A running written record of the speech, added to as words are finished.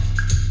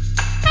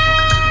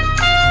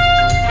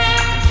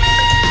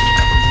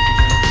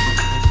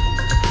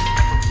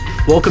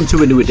Welcome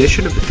to a new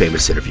edition of the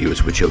Famous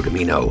Interviews with Joe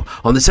Dimino.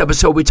 On this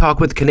episode, we talk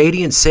with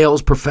Canadian sales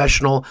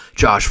professional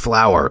Josh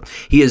Flower.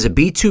 He is a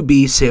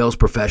B2B sales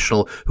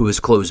professional who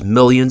has closed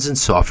millions in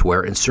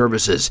software and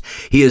services.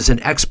 He is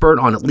an expert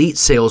on elite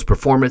sales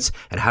performance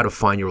and how to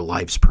find your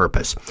life's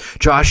purpose.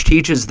 Josh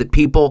teaches that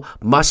people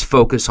must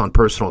focus on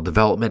personal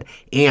development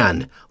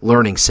and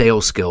learning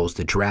sales skills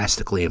to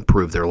drastically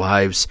improve their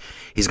lives.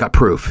 He's got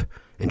proof.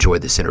 Enjoy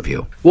this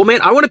interview. Well,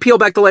 man, I want to peel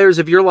back the layers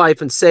of your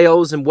life and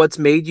sales and what's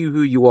made you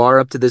who you are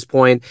up to this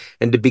point.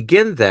 And to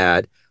begin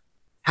that,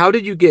 how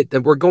did you get,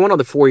 we're going on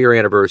the 4-year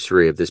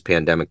anniversary of this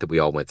pandemic that we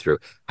all went through.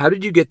 How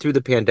did you get through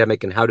the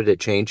pandemic and how did it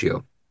change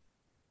you?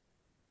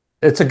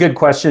 It's a good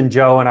question,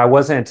 Joe, and I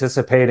was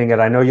anticipating it.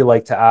 I know you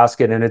like to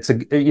ask it, and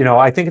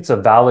I think it's a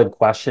valid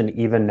question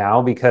even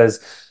now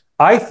because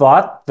I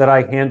thought that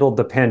I handled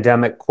the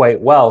pandemic quite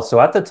well. So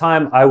at the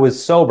time I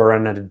was sober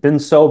and had been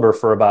sober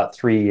for about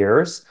 3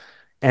 years.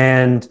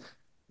 And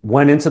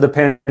went into the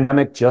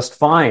pandemic just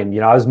fine.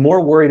 I was more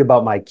worried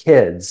about my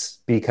kids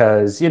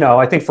because,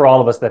 I think for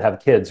all of us that have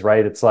kids,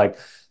 right? It's like,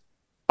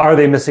 are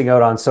they missing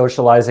out on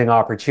socializing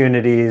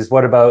opportunities?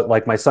 What about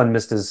like my son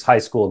missed his high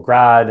school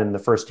grad and the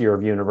first year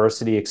of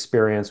university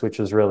experience, which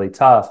was really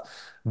tough.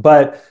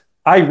 But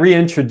I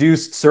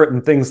reintroduced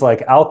certain things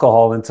like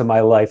alcohol into my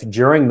life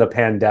during the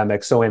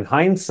pandemic. So in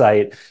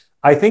hindsight,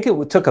 I think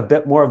it took a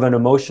bit more of an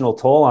emotional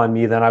toll on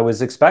me than I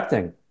was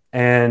expecting.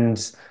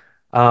 And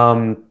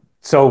I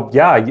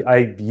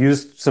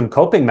used some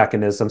coping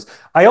mechanisms.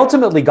 I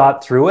ultimately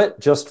got through it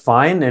just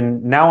fine.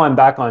 And now I'm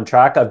back on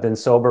track. I've been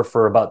sober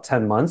for about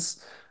 10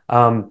 months.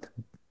 And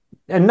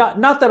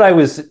not that I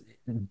was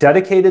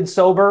dedicated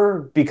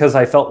sober because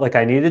I felt like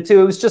I needed to.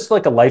 It was just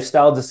like a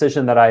lifestyle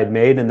decision that I had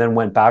made and then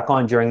went back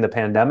on during the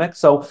pandemic.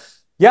 So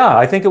yeah,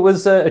 I think it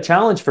was a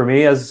challenge for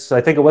me, as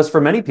I think it was for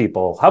many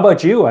people. How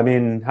about you? I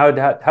mean, how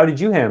did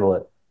you handle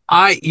it?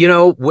 I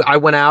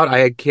went out, I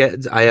had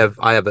kids, I have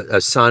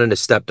a son and a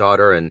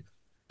stepdaughter. And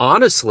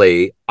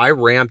honestly, I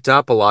ramped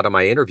up a lot of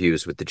my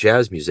interviews with the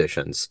jazz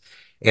musicians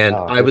and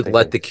I would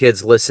let the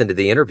kids listen to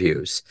the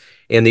interviews,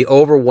 and the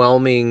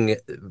overwhelming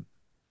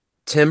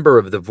timbre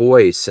of the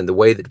voice and the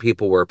way that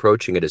people were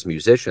approaching it as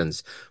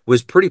musicians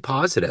was pretty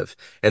positive.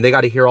 And they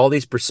got to hear all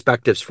these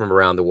perspectives from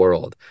around the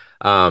world.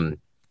 And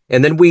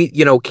then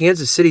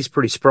Kansas City's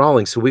pretty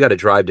sprawling. So we got to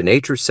drive to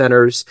nature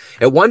centers.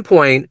 At one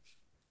point,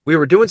 we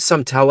were doing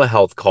some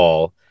telehealth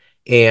call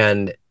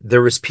and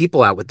there was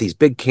people out with these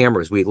big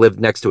cameras. We lived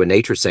next to a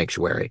nature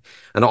sanctuary,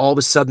 and all of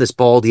a sudden this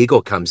bald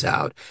eagle comes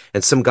out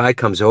and some guy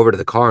comes over to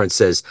the car and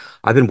says,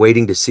 "I've been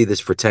waiting to see this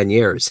for 10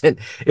 years. And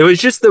it was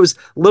just those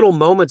little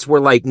moments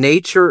where like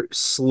nature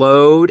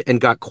slowed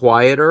and got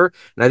quieter.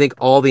 And I think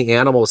all the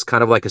animals,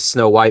 kind of like a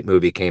Snow White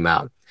movie, came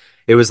out.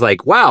 It was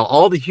like, wow,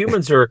 all the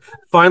humans are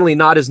finally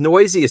not as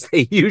noisy as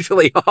they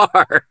usually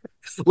are.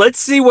 Let's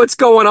see what's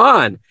going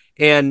on.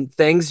 And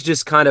things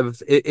just kind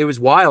of, it was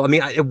wild. I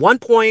mean, at one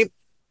point,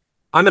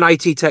 I'm an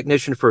IT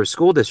technician for a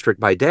school district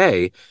by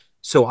day.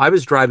 So I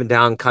was driving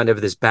down kind of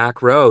this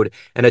back road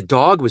and a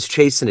dog was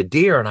chasing a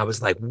deer. And I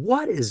was like,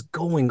 what is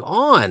going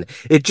on?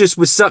 It just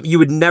was something you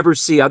would never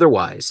see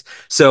otherwise.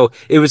 So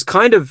it was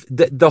kind of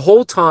the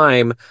whole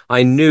time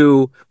I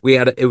knew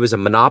it was a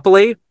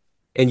monopoly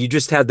and you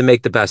just had to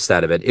make the best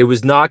out of it. It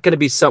was not going to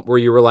be something where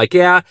you were like,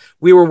 yeah,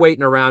 we were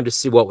waiting around to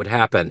see what would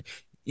happen.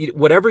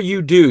 Whatever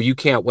you do, you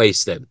can't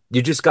waste it.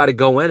 You just got to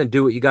go in and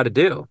do what you got to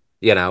do,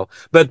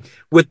 But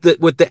with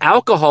the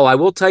alcohol, I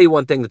will tell you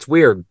one thing that's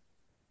weird.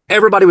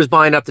 Everybody was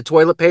buying up the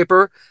toilet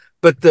paper,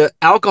 but the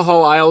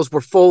alcohol aisles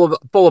were full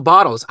of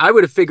bottles. I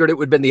would have figured it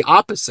would have been the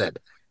opposite.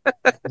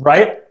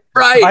 Right?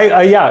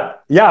 Right.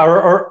 Yeah.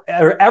 Or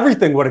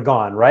everything would have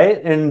gone,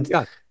 right? And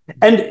yeah.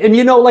 And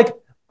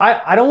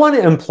I don't want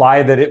to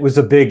imply that it was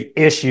a big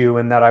issue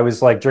and that I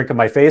was like drinking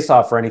my face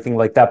off or anything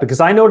like that, because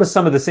I noticed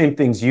some of the same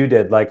things you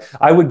did. Like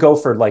I would go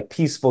for like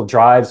peaceful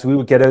drives. We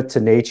would get out to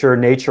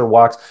nature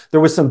walks. There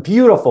was some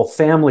beautiful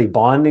family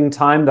bonding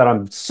time that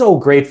I'm so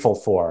grateful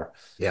for,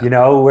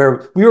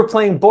 where we were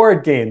playing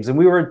board games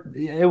and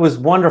it was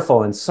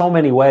wonderful in so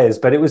many ways,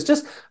 but it was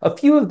just a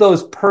few of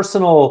those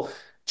personal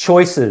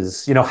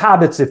choices,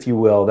 habits, if you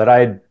will, that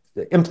I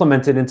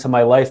implemented into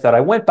my life that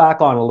I went back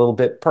on a little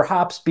bit,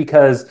 perhaps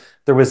because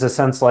there was a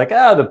sense like,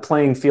 the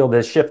playing field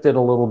has shifted a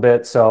little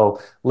bit.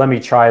 So let me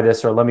try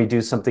this or let me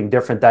do something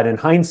different. That in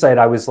hindsight,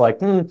 I was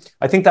like,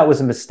 I think that was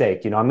a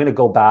mistake. I'm going to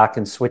go back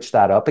and switch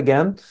that up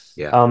again.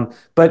 Yeah.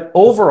 But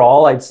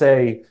overall, I'd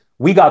say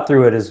we got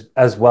through it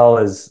as well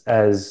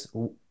as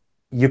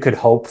you could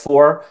hope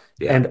for.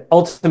 Yeah. And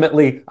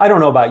ultimately, I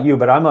don't know about you,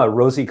 but I'm a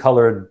rosy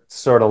colored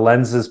sort of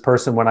lenses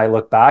person when I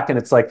look back, and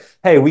it's like,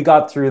 hey, we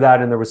got through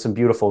that and there was some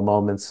beautiful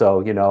moments. So,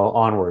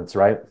 onwards,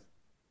 right?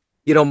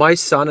 My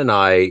son and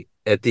I,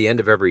 at the end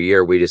of every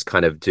year, we just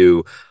kind of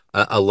do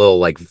a little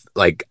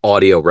like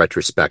audio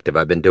retrospective.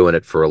 I've been doing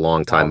it for a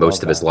long time,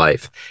 most of his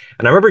life.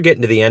 And I remember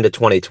getting to the end of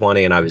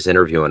 2020 and I was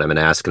interviewing him and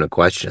asking him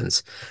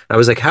questions. I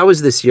was like, how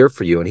was this year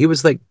for you? And he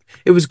was like,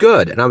 it was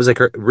good. And I was like,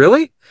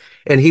 really?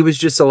 And he was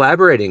just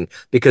elaborating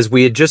because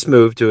we had just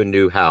moved to a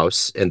new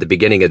house in the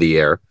beginning of the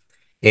year.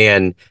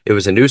 and it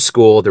was a new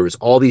school. There was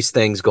all these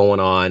things going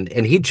on,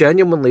 and he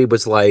genuinely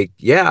was like,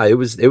 "Yeah, it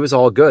was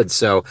all good."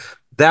 So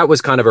that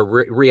was kind of a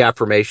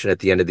reaffirmation at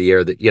the end of the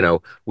year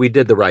that we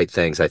did the right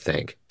things. I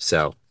think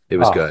so. It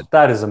was Oh, good.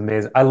 that is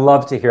amazing. I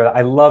love to hear that.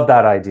 I love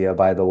that idea,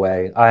 by the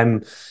way.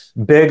 I'm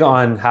big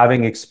on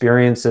having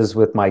experiences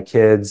with my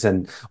kids.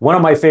 And one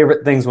of my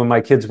favorite things when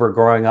my kids were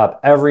growing up,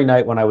 every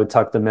night when I would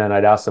tuck them in,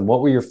 I'd ask them,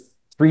 what were your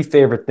three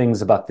favorite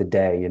things about the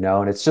day?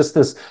 And it's just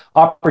this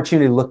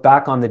opportunity to look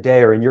back on the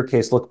day, or in your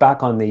case, look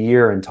back on the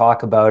year and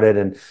talk about it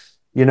and,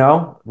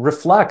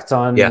 reflect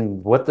Yeah,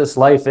 on what this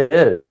life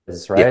is,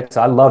 yeah, right?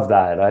 So I love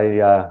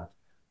that.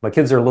 My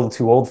kids are a little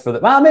too old for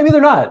that. Well, maybe they're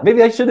not.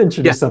 Maybe I should yeah.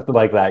 introduce something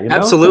like that,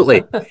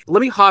 Absolutely.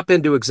 Let me hop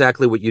into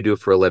exactly what you do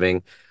for a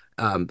living.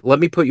 Let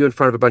me put you in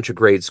front of a bunch of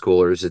grade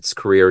schoolers. It's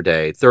career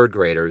day, third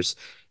graders.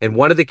 And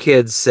one of the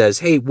kids says,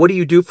 "Hey, what do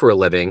you do for a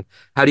living?"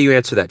 How do you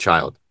answer that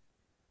child?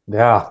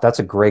 Yeah, that's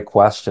a great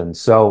question.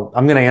 So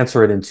I'm going to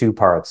answer it in two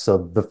parts. So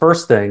the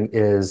first thing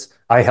is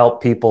I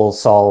help people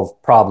solve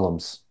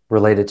problems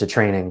related to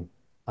training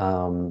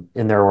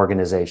in their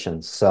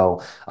organizations.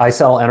 So I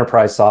sell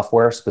enterprise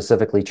software,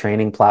 specifically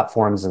training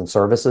platforms and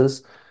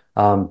services,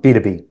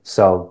 B2B.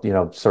 So,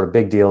 sort of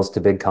big deals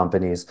to big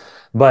companies.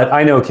 But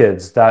I know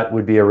kids, that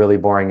would be a really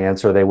boring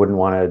answer. They wouldn't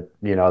want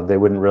to, they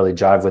wouldn't really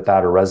jive with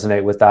that or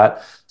resonate with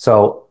that.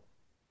 So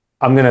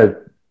I'm going to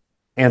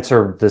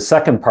answer the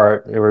second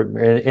part or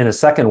in a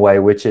second way,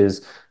 which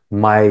is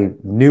my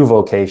new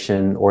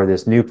vocation or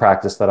this new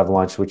practice that I've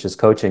launched, which is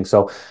coaching.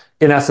 So,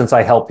 in essence,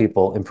 I help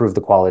people improve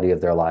the quality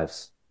of their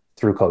lives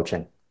through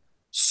coaching, and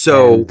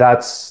So,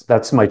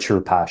 that's my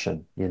true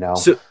passion.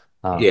 so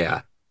Uh,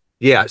 yeah.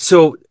 Yeah.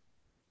 So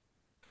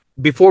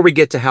before we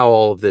get to how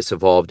all of this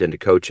evolved into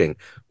coaching,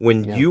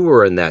 when yeah. you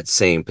were in that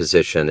same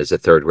position as a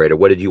third grader,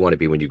 what did you want to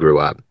be when you grew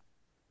up?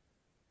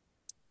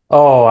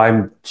 Oh,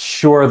 I'm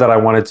sure that I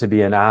wanted to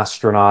be an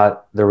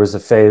astronaut. There was a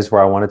phase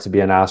where I wanted to be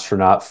an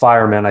astronaut.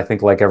 Fireman, I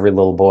think, like every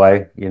little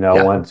boy,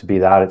 Yeah. wanted to be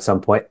that at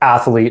some point.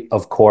 Athlete,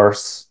 of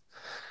course.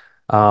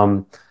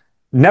 Um,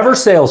 Never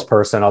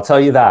salesperson, I'll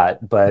tell you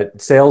that.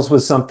 But sales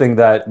was something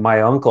that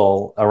my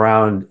uncle,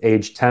 around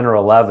age 10 or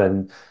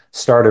 11,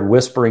 started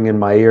whispering in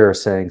my ear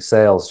saying,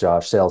 sales,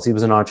 Josh, sales. He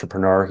was an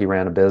entrepreneur. He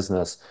ran a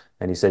business.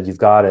 And he said, you've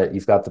got it.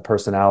 You've got the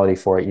personality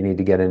for it. You need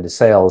to get into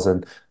sales.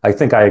 And I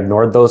think I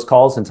ignored those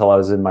calls until I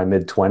was in my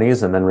mid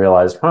 20s and then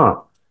realized,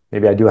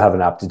 maybe I do have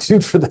an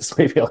aptitude for this.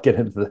 Maybe I'll get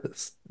into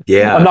this. I'm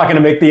Yeah. not going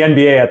to make the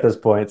NBA at this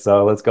point.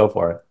 So let's go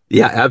for it.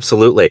 Yeah,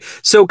 absolutely.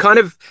 So kind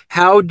of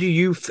how do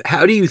you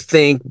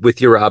think with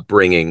your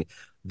upbringing,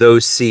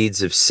 those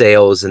seeds of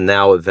sales and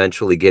now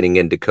eventually getting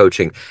into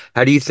coaching,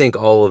 how do you think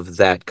all of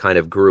that kind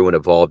of grew and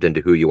evolved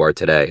into who you are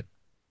today?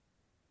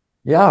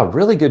 Yeah,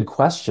 really good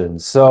question.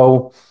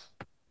 So,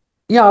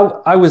 yeah,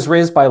 I was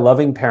raised by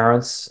loving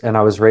parents and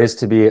I was raised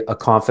to be a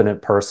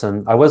confident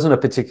person. I wasn't a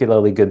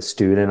particularly good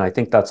student. I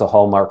think that's a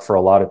hallmark for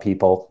a lot of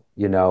people.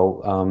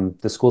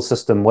 The school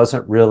system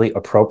wasn't really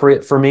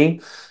appropriate for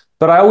me,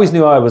 but I always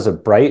knew I was a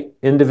bright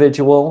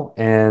individual.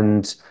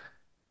 And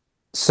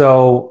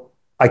so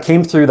I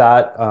came through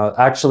that,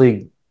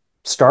 actually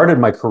started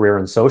my career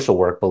in social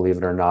work, believe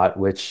it or not,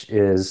 which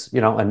is,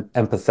 an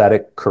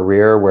empathetic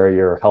career where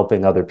you're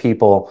helping other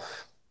people.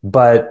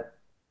 But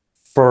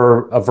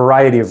for a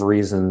variety of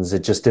reasons,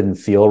 it just didn't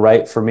feel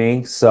right for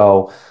me.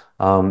 So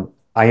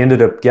I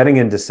ended up getting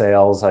into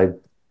sales. I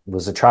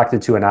was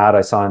attracted to an ad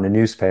I saw in the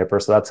newspaper.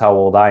 So that's how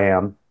old I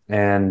am.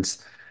 And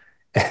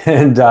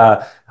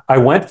I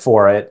went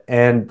for it.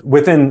 And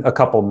within a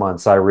couple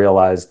months, I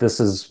realized this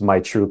is my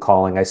true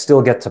calling. I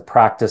still get to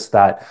practice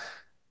that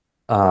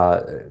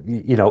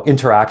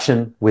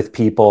interaction with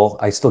people.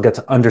 I still get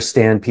to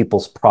understand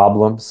people's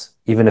problems,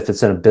 even if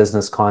it's in a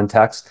business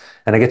context,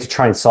 and I get to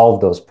try and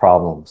solve those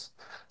problems.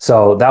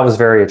 So that was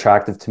very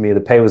attractive to me. The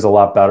pay was a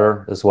lot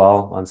better as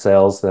well on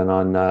sales than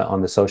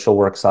on the social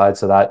work side.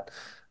 So that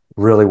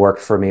really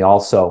worked for me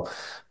also.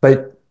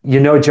 But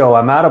Joe,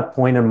 I'm at a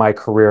point in my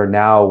career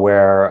now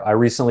where I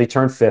recently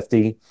turned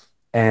 50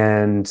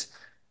 and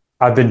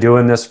I've been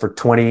doing this for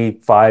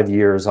 25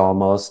 years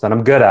almost, and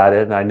I'm good at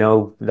it. And I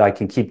know that I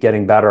can keep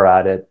getting better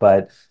at it,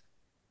 but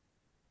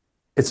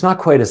it's not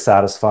quite as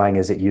satisfying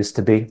as it used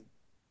to be,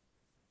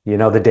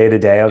 the day to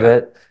day of Yeah.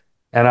 it.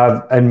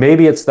 And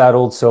maybe it's that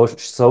old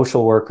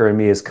social worker in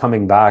me is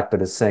coming back,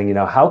 but it's saying,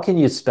 how can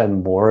you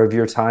spend more of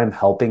your time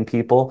helping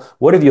people?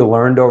 What have you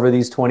learned over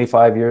these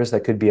 25 years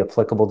that could be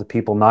applicable to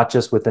people, not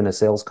just within a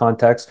sales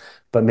context,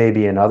 but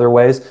maybe in other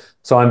ways?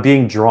 So I'm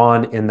being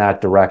drawn in that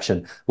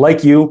direction.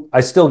 Like you, I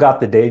still got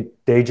the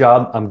day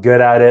job. I'm good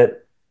at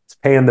it. It's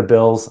paying the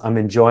bills. I'm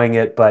enjoying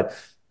it, but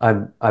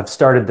I've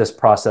started this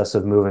process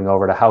of moving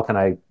over to how can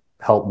I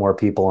help more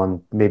people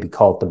and maybe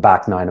call it the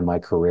back nine of my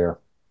career.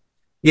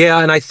 Yeah,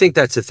 and I think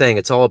that's the thing.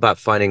 It's all about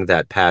finding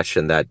that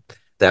passion, that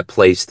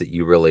place that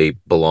you really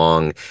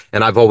belong.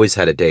 And I've always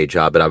had a day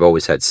job, but I've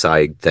always had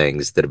side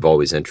things that have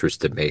always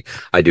interested me.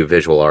 I do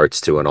visual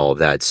arts too and all of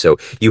that. So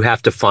you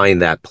have to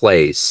find that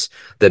place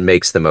that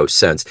makes the most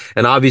sense.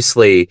 And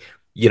obviously,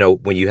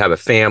 when you have a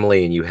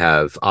family and you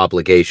have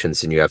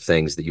obligations and you have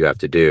things that you have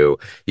to do,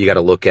 you got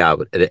to look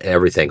out at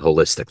everything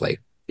holistically.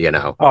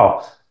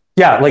 Oh,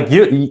 yeah, like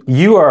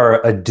you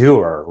are a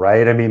doer,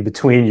 right? I mean,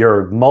 between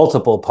your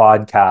multiple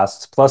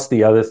podcasts plus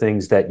the other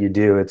things that you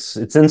do, it's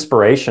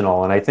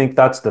inspirational. And I think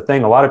that's the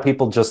thing. A lot of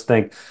people just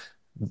think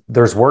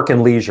there's work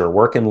and leisure,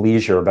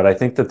 but I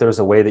think that there's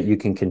a way that you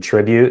can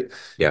contribute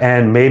Yeah.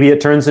 and maybe it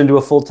turns into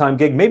a full-time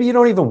gig. Maybe you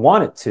don't even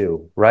want it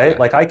to, right? Yeah.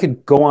 Like I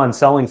could go on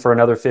selling for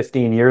another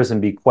 15 years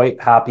and be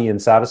quite happy and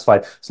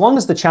satisfied as long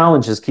as the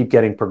challenges keep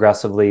getting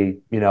progressively,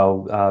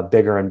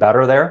 bigger and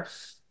better there.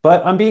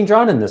 But I'm being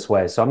drawn in this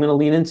way, so I'm going to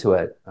lean into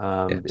it.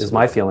 Is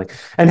my Absolutely. feeling.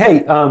 And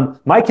hey,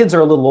 my kids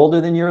are a little older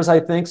than yours, I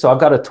think. So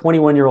I've got a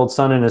 21-year-old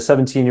son and a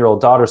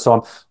 17-year-old daughter. So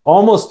I'm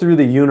almost through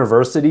the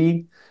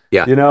university,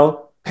 Yeah.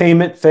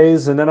 payment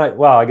phase. And then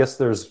I guess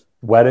there's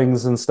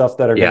weddings and stuff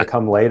that are going Yeah. to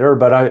come later.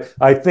 But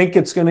I think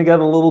it's going to get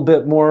a little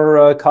bit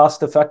more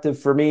cost effective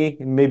for me.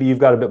 Maybe you've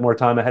got a bit more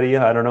time ahead of you.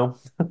 I don't know.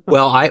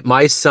 Well,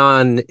 my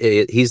son,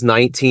 he's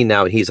 19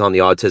 now and he's on the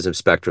autism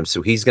spectrum,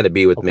 so he's going to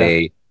be with Okay.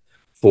 me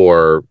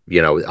for,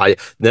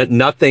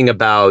 nothing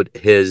about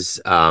his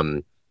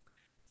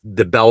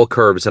the bell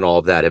curves and all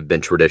of that have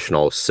been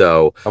traditional.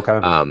 So, Okay.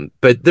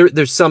 but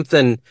there's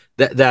something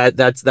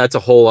that's a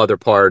whole other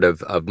part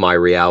of my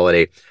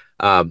reality.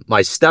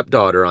 My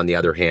stepdaughter, on the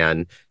other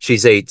hand,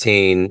 she's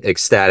 18,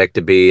 ecstatic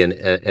to be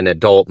in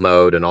adult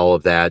mode and all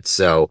of that.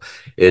 So Oh,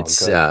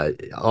 it's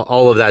good.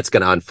 all of that's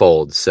going to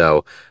unfold.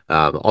 So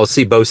I'll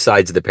see both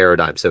sides of the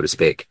paradigm, so to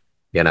speak.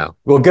 You know,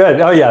 Well, good.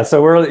 Oh, yeah.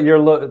 So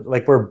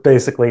we're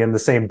basically in the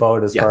same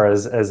boat as yeah, far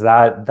as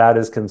that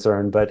is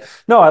concerned. But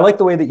no, I like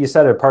the way that you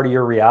said it, part of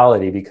your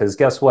reality, because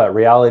guess what?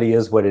 Reality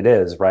is what it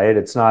is, right?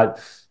 It's not.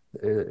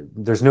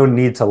 There's no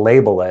need to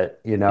label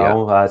it.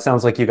 yeah, It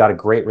sounds like you got a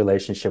great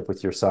relationship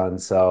with your son.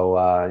 So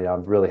yeah,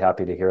 I'm really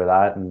happy to hear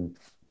that, and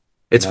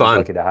it's I was fun.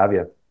 lucky to have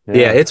you. Yeah,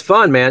 Yeah. it's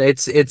fun, man.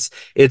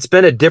 It's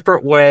been a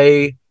different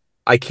way.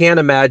 I can't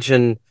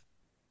imagine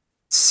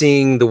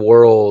seeing the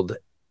world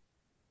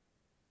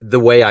the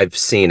way I've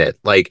seen it.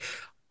 Like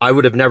I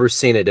would have never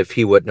seen it if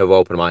he wouldn't have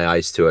opened my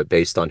eyes to it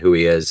based on who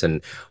he is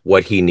and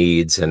what he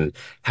needs and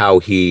how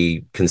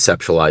he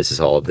conceptualizes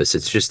all of this.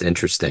 It's just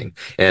interesting.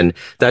 And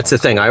that's the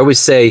thing. I always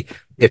say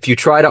if you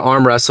try to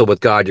arm wrestle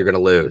with God, you're going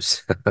to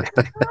lose.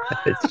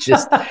 It's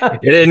just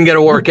it isn't going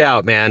to work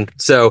out, man.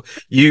 So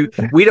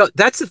we don't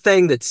that's the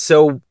thing that's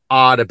so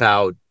odd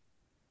about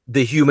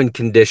the human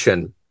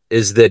condition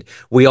is that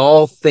we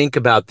all think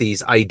about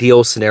these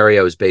ideal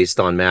scenarios based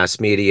on mass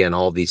media and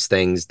all these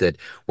things that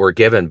we're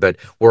given, but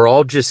we're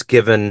all just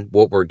given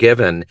what we're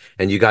given,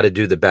 and you got to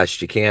do the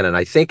best you can. And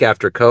I think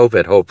after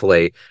COVID,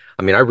 hopefully,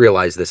 I mean, I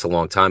realized this a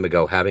long time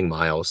ago, having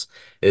Miles,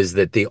 is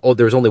that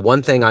there's only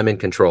one thing I'm in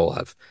control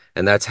of,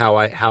 and that's how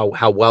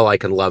well I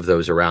can love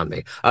those around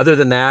me. Other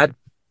than that,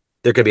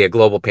 there could be a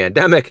global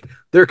pandemic.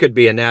 There could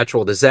be a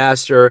natural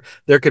disaster.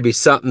 There could be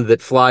something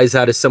that flies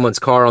out of someone's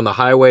car on the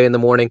highway in the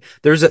morning.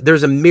 There's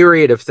a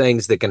myriad of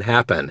things that can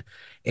happen,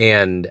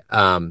 and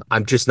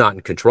I'm just not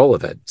in control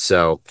of it.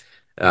 So,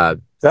 uh,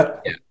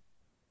 That yeah,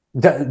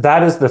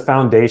 that is the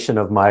foundation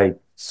of my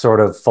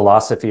sort of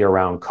philosophy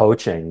around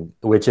coaching,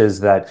 which is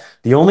that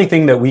the only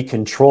thing that we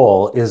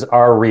control is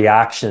our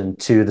reaction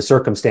to the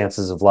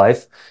circumstances of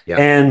life yeah,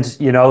 and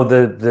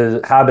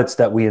the habits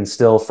that we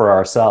instill for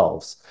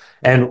ourselves.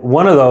 And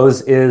one of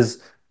those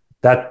is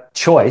that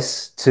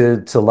choice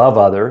to love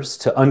others,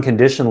 to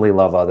unconditionally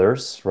love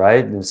others,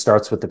 right? And it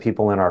starts with the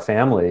people in our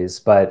families.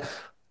 But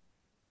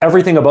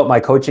everything about my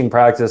coaching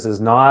practice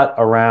is not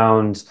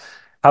around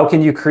how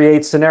can you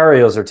create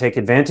scenarios or take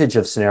advantage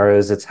of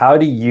scenarios. It's how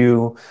do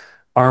you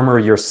armor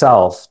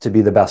yourself to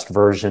be the best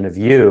version of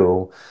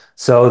you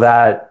so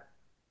that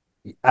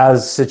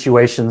as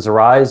situations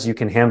arise, you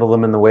can handle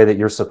them in the way that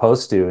you're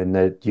supposed to and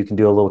that you can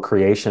do a little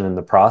creation in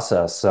the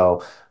process.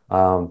 So,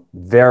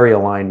 very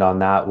aligned on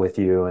that with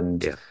you.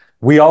 And yeah,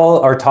 we all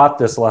are taught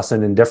this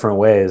lesson in different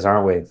ways,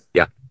 aren't we?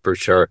 yeah, for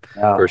sure,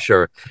 for Yeah.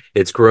 sure.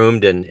 It's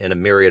groomed in a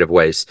myriad of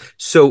ways.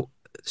 So,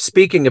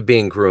 speaking of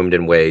being groomed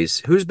in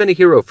ways, who's been a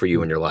hero for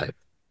you in your life?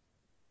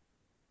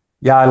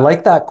 Yeah, I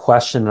like that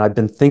question. I've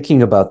been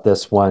thinking about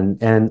this one,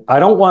 and I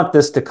don't want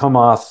this to come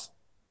off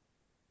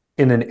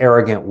in an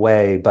arrogant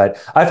way, but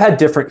I've had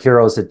different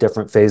heroes at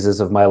different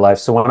phases of my life.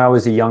 So when I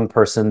was a young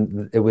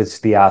person, it was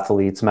the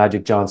athletes.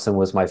 Magic Johnson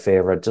was my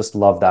favorite. Just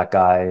loved that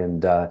guy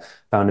and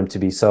found him to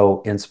be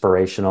so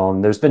inspirational.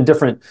 And there's been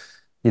different,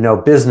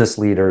 business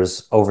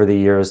leaders over the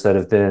years that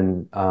have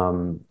been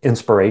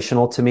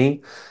inspirational to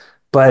me.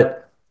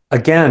 But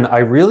again, I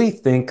really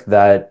think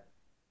that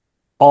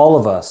all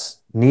of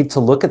us need to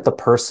look at the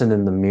person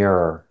in the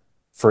mirror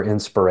for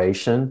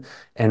inspiration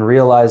and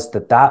realize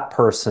that that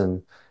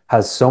person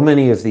has so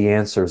many of the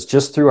answers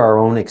just through our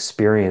own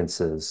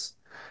experiences.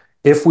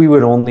 If we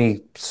would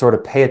only sort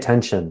of pay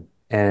attention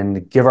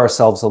and give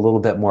ourselves a little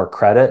bit more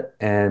credit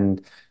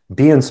and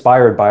be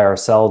inspired by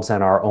ourselves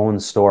and our own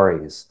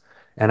stories.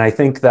 And I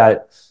think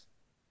that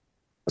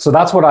so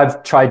that's what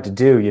I've tried to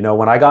do.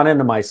 When I got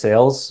into my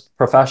sales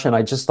profession,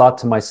 I just thought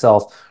to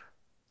myself,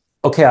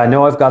 okay, I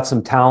know I've got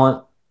some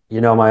talent.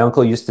 My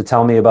uncle used to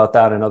tell me about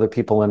that and other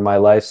people in my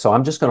life. So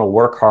I'm just going to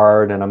work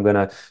hard and I'm going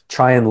to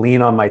try and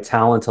lean on my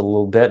talent a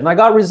little bit. And I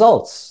got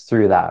results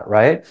through that,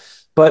 right?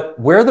 But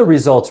where the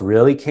results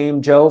really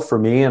came, Joe, for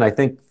me, and I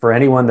think for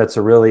anyone that's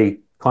a really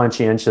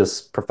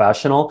conscientious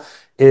professional,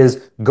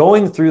 is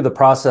going through the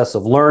process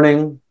of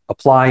learning,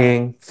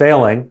 applying,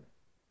 failing,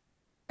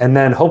 and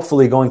then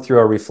hopefully going through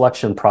a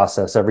reflection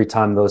process every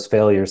time those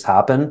failures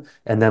happen,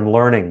 and then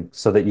learning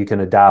so that you can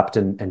adapt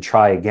and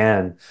try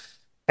again.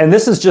 And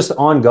this is just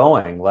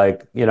ongoing.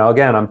 Like,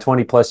 again, I'm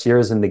 20 plus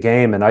years in the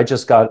game and I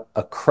just got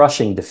a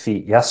crushing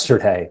defeat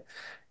yesterday.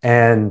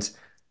 And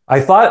I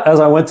thought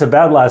as I went to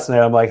bed last night,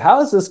 I'm like,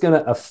 how is this going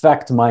to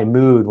affect my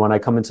mood when I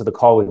come into the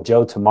call with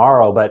Joe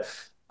tomorrow? But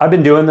I've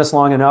been doing this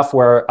long enough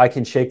where I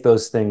can shake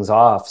those things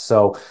off.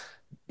 So,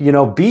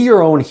 be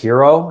your own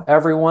hero,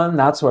 everyone.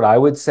 That's what I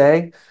would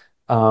say.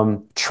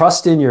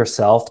 Trust in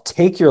yourself,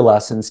 take your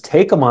lessons,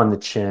 take them on the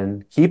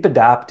chin, keep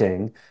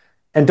adapting,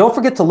 and don't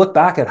forget to look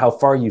back at how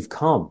far you've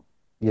come.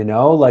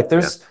 Like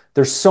Yeah.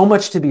 there's so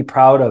much to be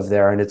proud of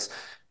there. And it's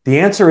the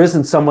answer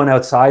isn't someone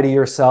outside of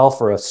yourself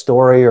or a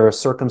story or a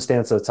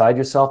circumstance outside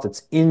yourself.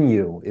 It's in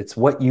you. It's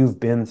what you've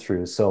been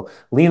through. So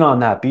lean on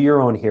that. Be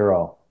your own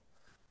hero.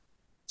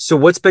 So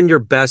what's been your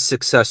best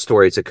success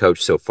story as a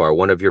coach so far?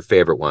 One of your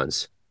favorite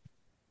ones?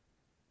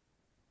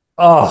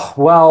 Oh,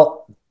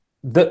 well,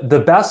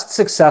 the best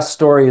success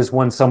story is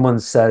when someone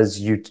says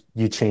you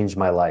changed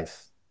my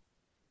life.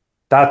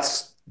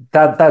 That's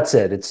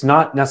it. It's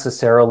not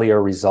necessarily a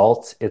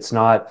result. It's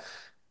not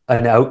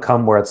an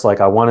outcome where it's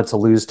like I wanted to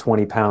lose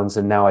 20 pounds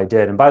and now I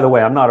did. And by the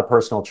way, I'm not a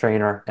personal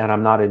trainer and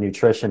I'm not a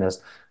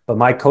nutritionist, but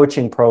my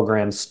coaching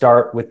programs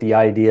start with the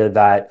idea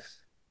that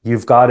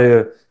you've got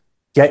to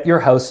get your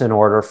house in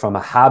order from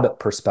a habit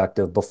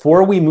perspective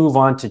before we move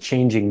on to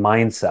changing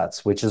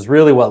mindsets, which is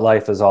really what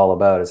life is all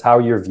about, is how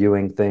you're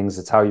viewing things,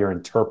 it's how you're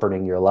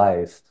interpreting your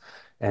life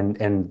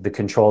and the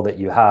control that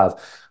you have.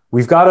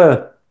 We've got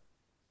to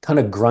kind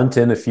of grunt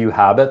in a few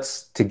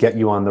habits to get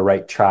you on the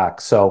right track.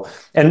 So,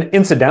 and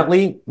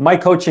incidentally, my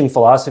coaching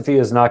philosophy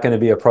is not going to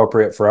be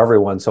appropriate for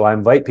everyone. So I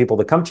invite people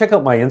to come check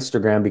out my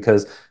Instagram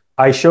because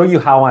I show you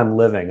how I'm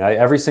living.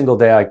 Every single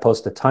day I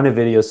post a ton of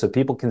videos so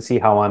people can see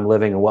how I'm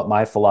living and what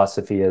my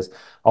philosophy is.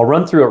 I'll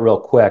run through it real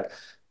quick.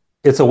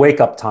 It's a wake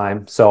up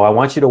time. So I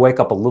want you to wake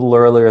up a little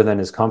earlier than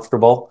is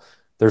comfortable.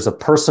 There's a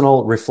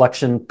personal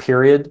reflection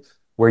period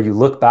where you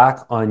look back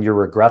on your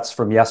regrets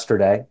from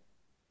yesterday.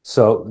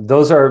 So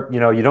those are,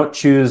 you don't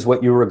choose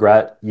what you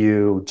regret,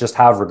 you just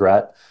have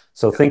regret.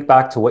 So think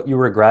back to what you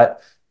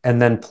regret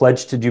and then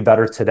pledge to do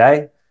better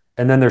today.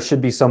 And then there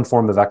should be some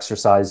form of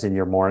exercise in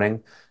your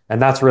morning.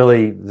 And that's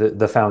really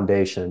the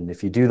foundation.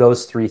 If you do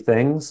those three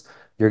things,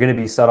 you're going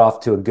to be set off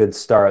to a good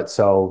start.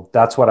 So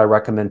that's what I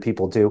recommend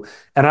people do.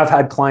 And I've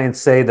had clients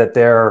say that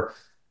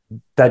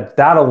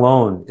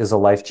alone is a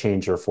life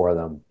changer for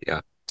them.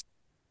 Yeah.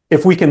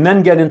 If we can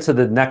then get into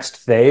the next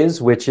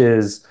phase, which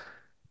is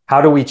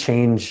how do we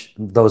change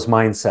those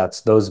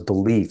mindsets, those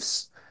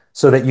beliefs,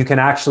 so that you can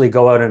actually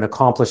go out and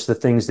accomplish the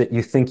things that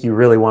you think you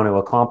really want to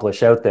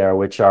accomplish out there,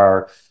 which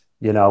are,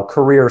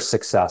 career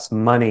success,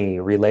 money,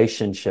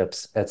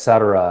 relationships,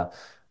 etc.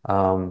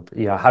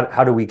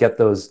 How do we get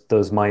those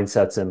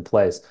mindsets in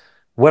place?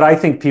 What I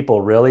think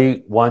people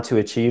really want to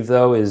achieve,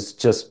 though, is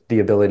just the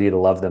ability to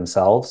love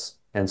themselves.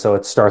 And so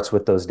it starts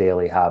with those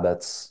daily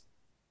habits.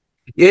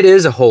 It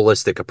is a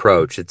holistic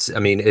approach. I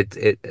mean,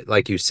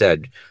 like you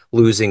said,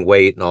 losing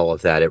weight and all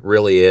of that. It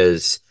really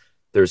is.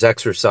 There's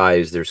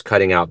exercise, there's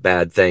cutting out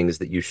bad things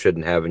that you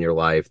shouldn't have in your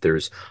life.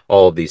 There's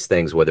all of these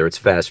things, whether it's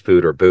fast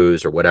food or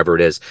booze or whatever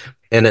it is.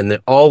 And then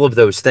all of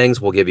those things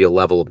will give you a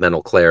level of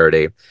mental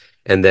clarity.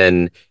 And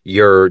then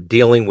you're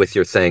dealing with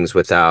your things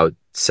without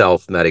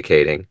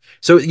self-medicating.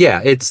 So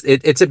yeah, it's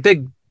a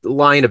big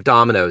line of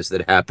dominoes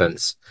that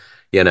happens,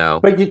 you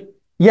know. But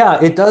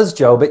yeah, it does,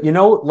 Joe. But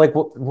like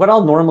what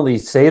I'll normally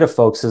say to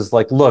folks is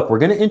like, look, we're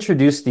going to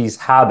introduce these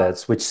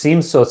habits, which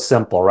seems so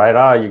simple, right?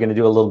 You're going to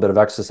do a little bit of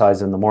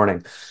exercise in the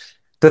morning.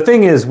 The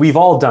thing is, we've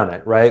all done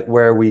it, right?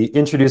 Where we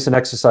introduce an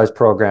exercise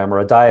program or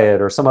a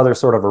diet or some other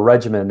sort of a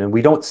regimen, and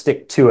we don't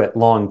stick to it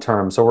long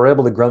term. So we're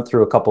able to grunt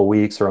through a couple of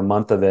weeks or a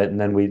month of it, and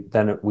then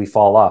we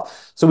fall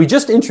off. So we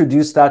just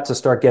introduced that to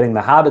start getting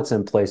the habits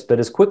in place. But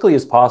as quickly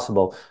as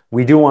possible,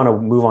 we do want to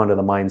move on to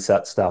the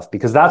mindset stuff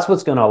because that's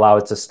what's going to allow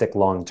it to stick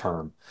long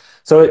term.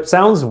 So it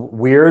sounds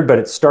weird, but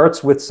it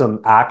starts with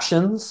some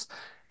actions,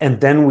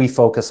 and then we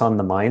focus on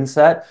the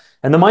mindset.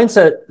 And the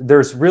mindset,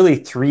 there's really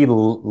three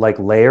like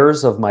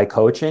layers of my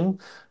coaching.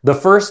 The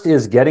first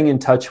is getting in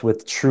touch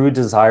with true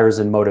desires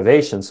and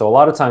motivation. So a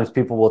lot of times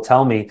people will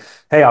tell me,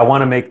 hey, I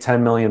want to make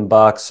 10 million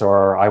bucks,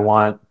 or I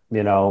want, a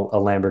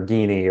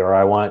Lamborghini, or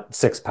I want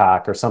six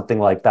pack or something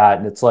like that.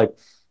 And it's like,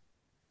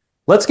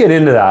 let's get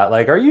into that.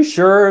 Like, are you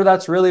sure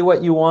that's really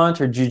what you want?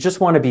 Or do you just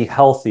want to be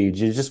healthy?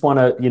 Do you just want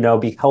to,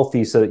 be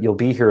healthy so that you'll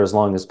be here as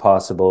long as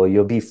possible?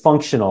 You'll be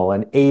functional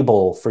and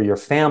able for your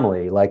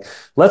family. Like,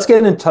 let's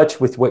get in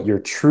touch with what your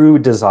true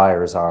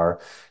desires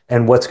are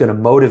and what's going to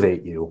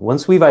motivate you.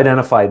 Once we've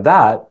identified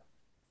that,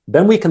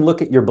 Then we can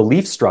look at your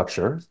belief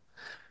structure.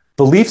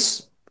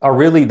 Beliefs are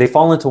really, they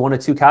fall into one of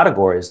two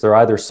categories. They're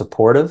either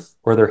supportive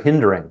or they're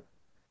hindering,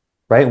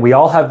 right? We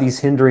all have these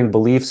hindering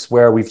beliefs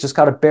where we've just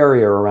got a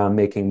barrier around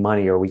making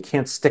money, or we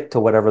can't stick to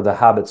whatever the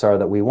habits are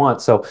that we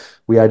want. So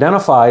we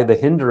identify the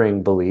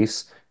hindering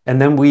beliefs, and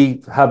then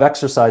we have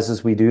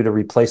exercises we do to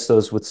replace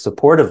those with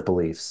supportive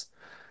beliefs.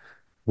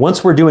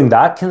 Once we're doing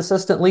that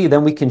consistently,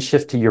 then we can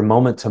shift to your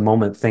moment to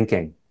moment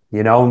thinking,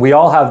 and we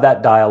all have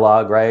that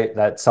dialogue, right?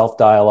 That self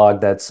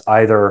dialogue that's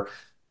either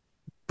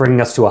bringing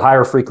us to a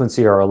higher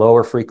frequency or a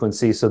lower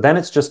frequency. So then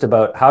it's just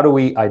about how do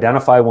we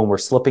identify when we're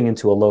slipping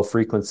into a low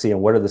frequency,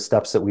 and what are the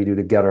steps that we do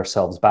to get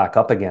ourselves back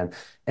up again.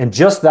 And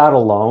just that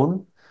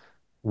alone,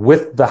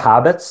 with the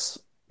habits,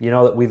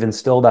 that we've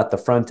instilled at the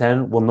front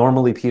end, will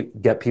normally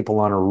get people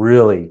on a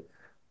really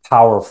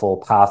powerful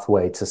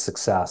pathway to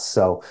success.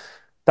 So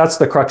that's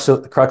the crux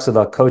of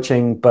the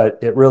coaching, but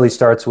it really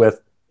starts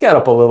with get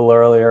up a little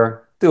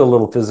earlier, do a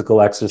little physical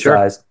Sure.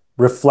 exercise,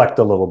 reflect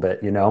a little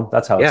bit,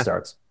 that's how it Yeah.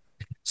 starts.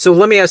 So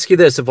let me ask you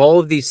this, of all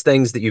of these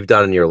things that you've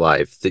done in your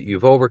life, that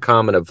you've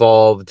overcome and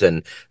evolved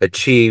and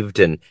achieved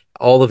and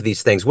all of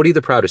these things, what are you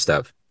the proudest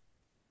of?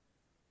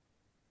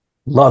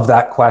 Love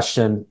that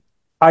question.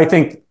 I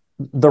think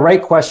the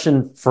right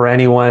question for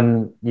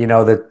anyone,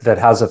 that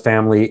has a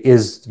family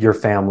is your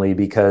family,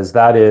 because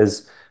that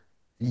is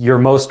your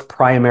most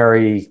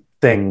primary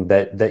thing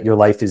that your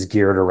life is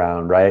geared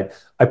around, right?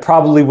 I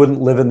probably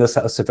wouldn't live in this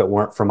house if it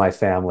weren't for my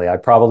family. I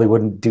probably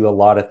wouldn't do a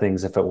lot of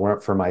things if it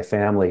weren't for my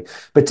family.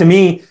 But to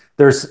me,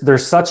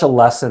 there's such a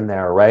lesson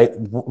there, right?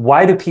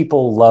 Why do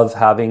people love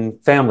having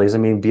families? I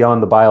mean,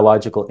 beyond the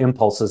biological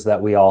impulses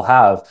that we all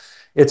have,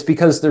 it's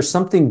because there's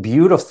something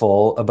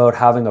beautiful about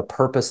having a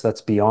purpose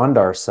that's beyond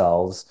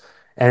ourselves.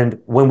 And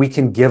when we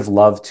can give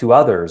love to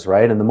others,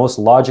 right? And the most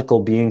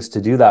logical beings to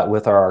do that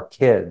with are our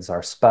kids,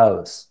 our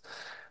spouse.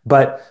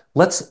 But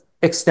let's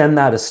extend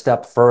that a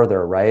step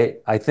further, right?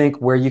 I think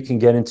where you can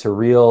get into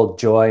real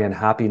joy and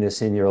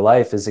happiness in your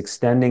life is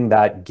extending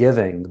that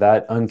giving,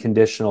 that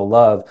unconditional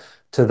love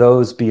to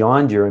those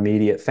beyond your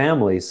immediate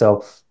family.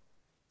 So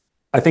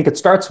I think it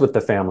starts with the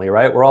family,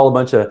 right? We're all a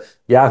bunch of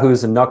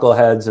yahoos and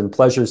knuckleheads and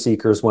pleasure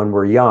seekers when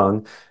we're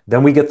young.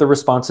 Then we get the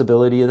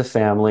responsibility of the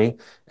family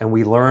and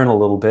we learn a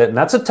little bit. And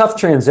that's a tough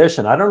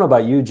transition. I don't know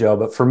about you, Joe,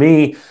 but for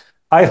me,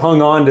 I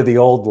hung on to the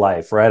old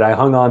life, right? I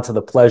hung on to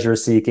the pleasure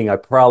seeking. I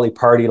probably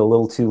partied a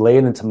little too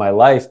late into my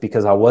life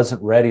because I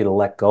wasn't ready to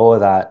let go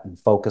of that and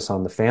focus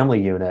on the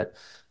family unit.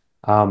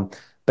 Um,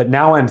 but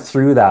now I'm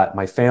through that.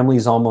 My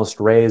family's almost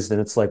raised,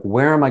 and it's like,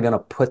 where am I going to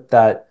put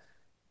that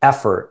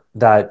effort,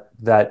 that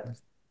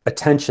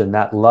attention,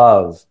 that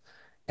love?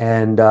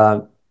 And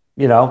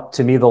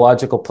to me, the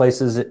logical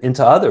place is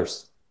into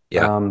others.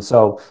 Yeah,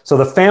 So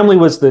the family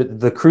was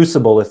the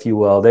crucible, if you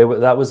will.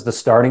 That was the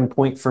starting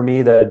point for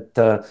me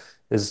that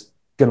is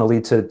going to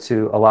lead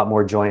to a lot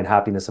more joy and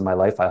happiness in my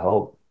life, I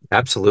hope.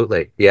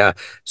 absolutely. Yeah.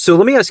 So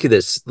let me ask you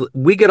this.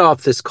 We get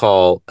off this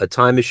call, a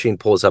time machine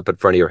pulls up in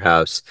front of your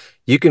house.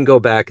 You can go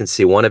back and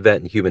see one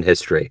event in human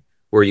history.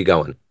 Where are you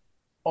going?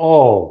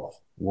 Oh,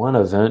 one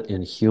event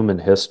in human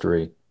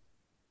history.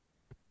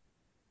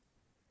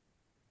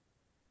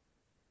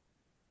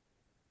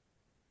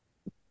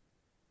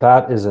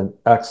 That is an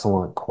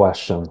excellent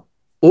question.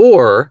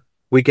 Or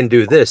we can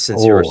do this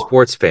since you're a Oh,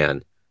 sports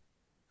fan.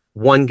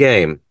 One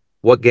game.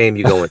 What game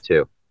you going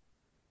to?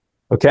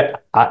 okay.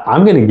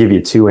 I'm going to give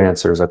you two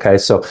answers. Okay.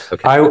 So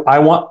Okay. I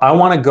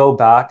want to go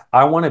back.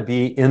 I want to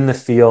be in the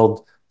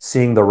field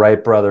seeing the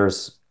Wright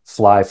brothers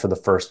fly for the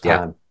first Yeah.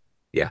 time.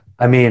 Yeah.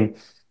 I mean,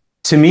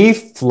 to me,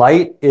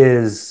 flight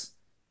is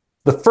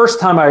the first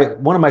time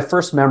one of my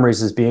first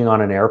memories is being on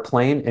an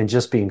airplane and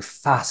just being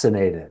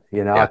fascinated. I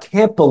Yeah.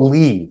 can't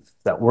believe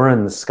that we're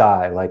in the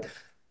sky.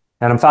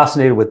 And I'm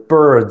fascinated with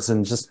birds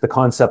and just the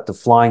concept of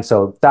flying.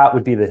 So that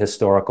would be the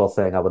historical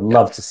thing. I would Yeah.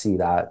 love to see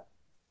that.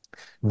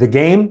 The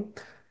game,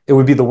 it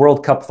would be the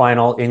World Cup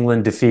final,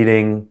 England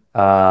defeating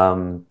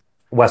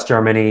West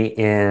Germany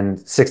in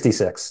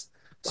 '66.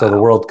 So the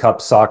Wow. World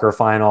Cup soccer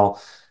final.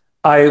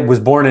 I was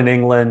born in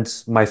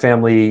England. My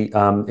family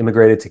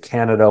immigrated to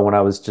Canada when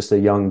I was just a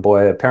young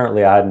boy.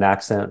 Apparently, I had an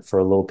accent for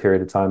a little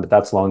period of time, but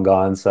that's long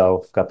gone.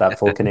 So I've got that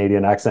full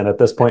Canadian accent at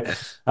this point.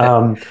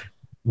 Um,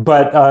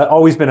 but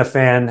always been a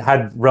fan.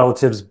 Had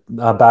relatives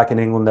back in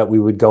England that we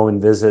would go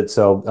and visit.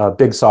 So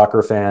big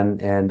soccer fan,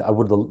 and I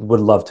would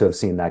love to have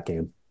seen that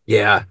game.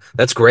 Yeah,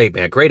 that's great,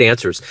 man. Great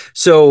answers.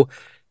 So,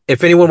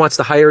 if anyone wants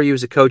to hire you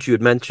as a coach, you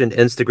had mentioned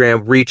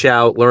Instagram, reach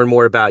out, learn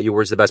more about you.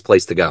 Where's the best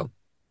place to go?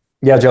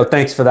 Yeah, Joe,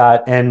 thanks for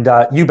that. And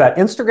you bet,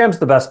 Instagram's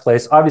the best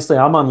place. Obviously,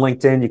 I'm on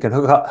LinkedIn. You can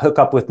hook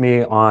up with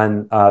me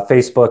on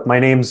Facebook. My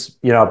name's,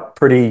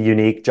 pretty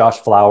unique, Josh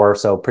Flower,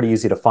 so pretty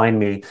easy to find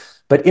me.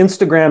 But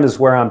Instagram is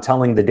where I'm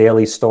telling the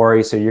daily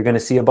story. So you're going to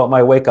see about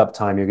my wake up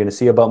time. You're going to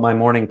see about my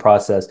morning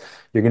process.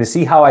 You're going to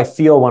see how I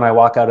feel when I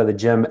walk out of the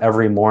gym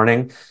every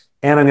morning.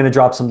 And I'm going to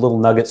drop some little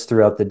nuggets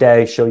throughout the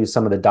day, show you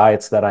some of the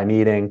diets that I'm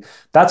eating.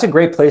 That's a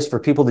great place for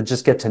people to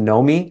just get to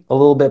know me a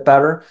little bit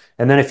better.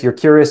 And then if you're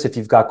curious, if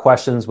you've got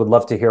questions, would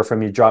love to hear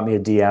from you. Drop me a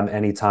DM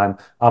anytime.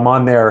 I'm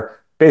on there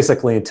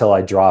basically until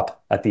I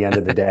drop at the end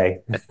of the day.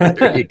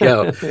 There you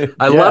go.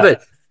 I love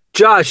it.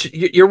 Josh,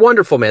 you're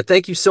wonderful, man.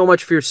 Thank you so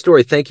much for your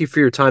story. Thank you for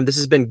your time. This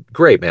has been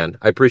great, man.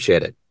 I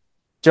appreciate it.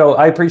 Joe,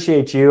 I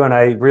appreciate you, and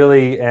I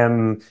really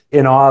am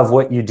in awe of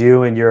what you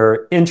do and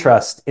your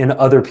interest in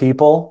other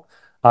people,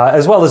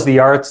 as well as the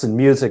arts and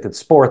music and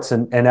sports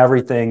and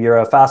everything. You're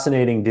a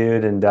fascinating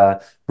dude, and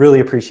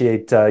really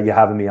appreciate you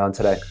having me on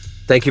today.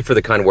 Thank you for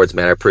the kind words,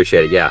 man. I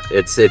appreciate it. Yeah,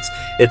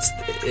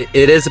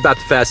 it is about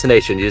the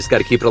fascination. You just got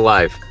to keep it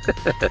alive.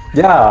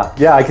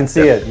 Yeah, I can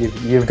see it.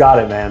 You've got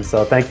it, man.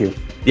 So thank you.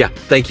 Yeah,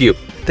 thank you.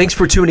 Thanks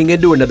for tuning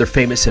in to another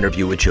famous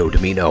interview with Joe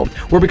Dimino,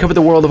 where we cover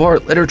the world of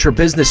art, literature,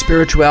 business,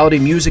 spirituality,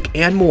 music,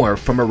 and more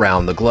from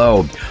around the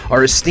globe.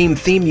 Our esteemed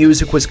theme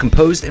music was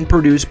composed and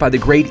produced by the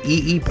great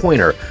E.E.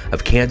 Pointer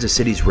of Kansas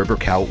City's River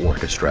Cow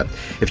Orchestra.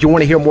 If you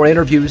want to hear more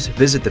interviews,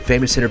 visit the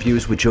Famous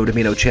Interviews with Joe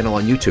Dimino channel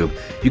on YouTube.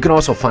 You can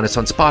also find us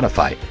on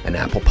Spotify and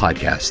Apple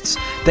Podcasts.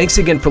 Thanks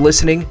again for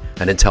listening,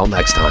 and until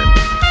next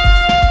time.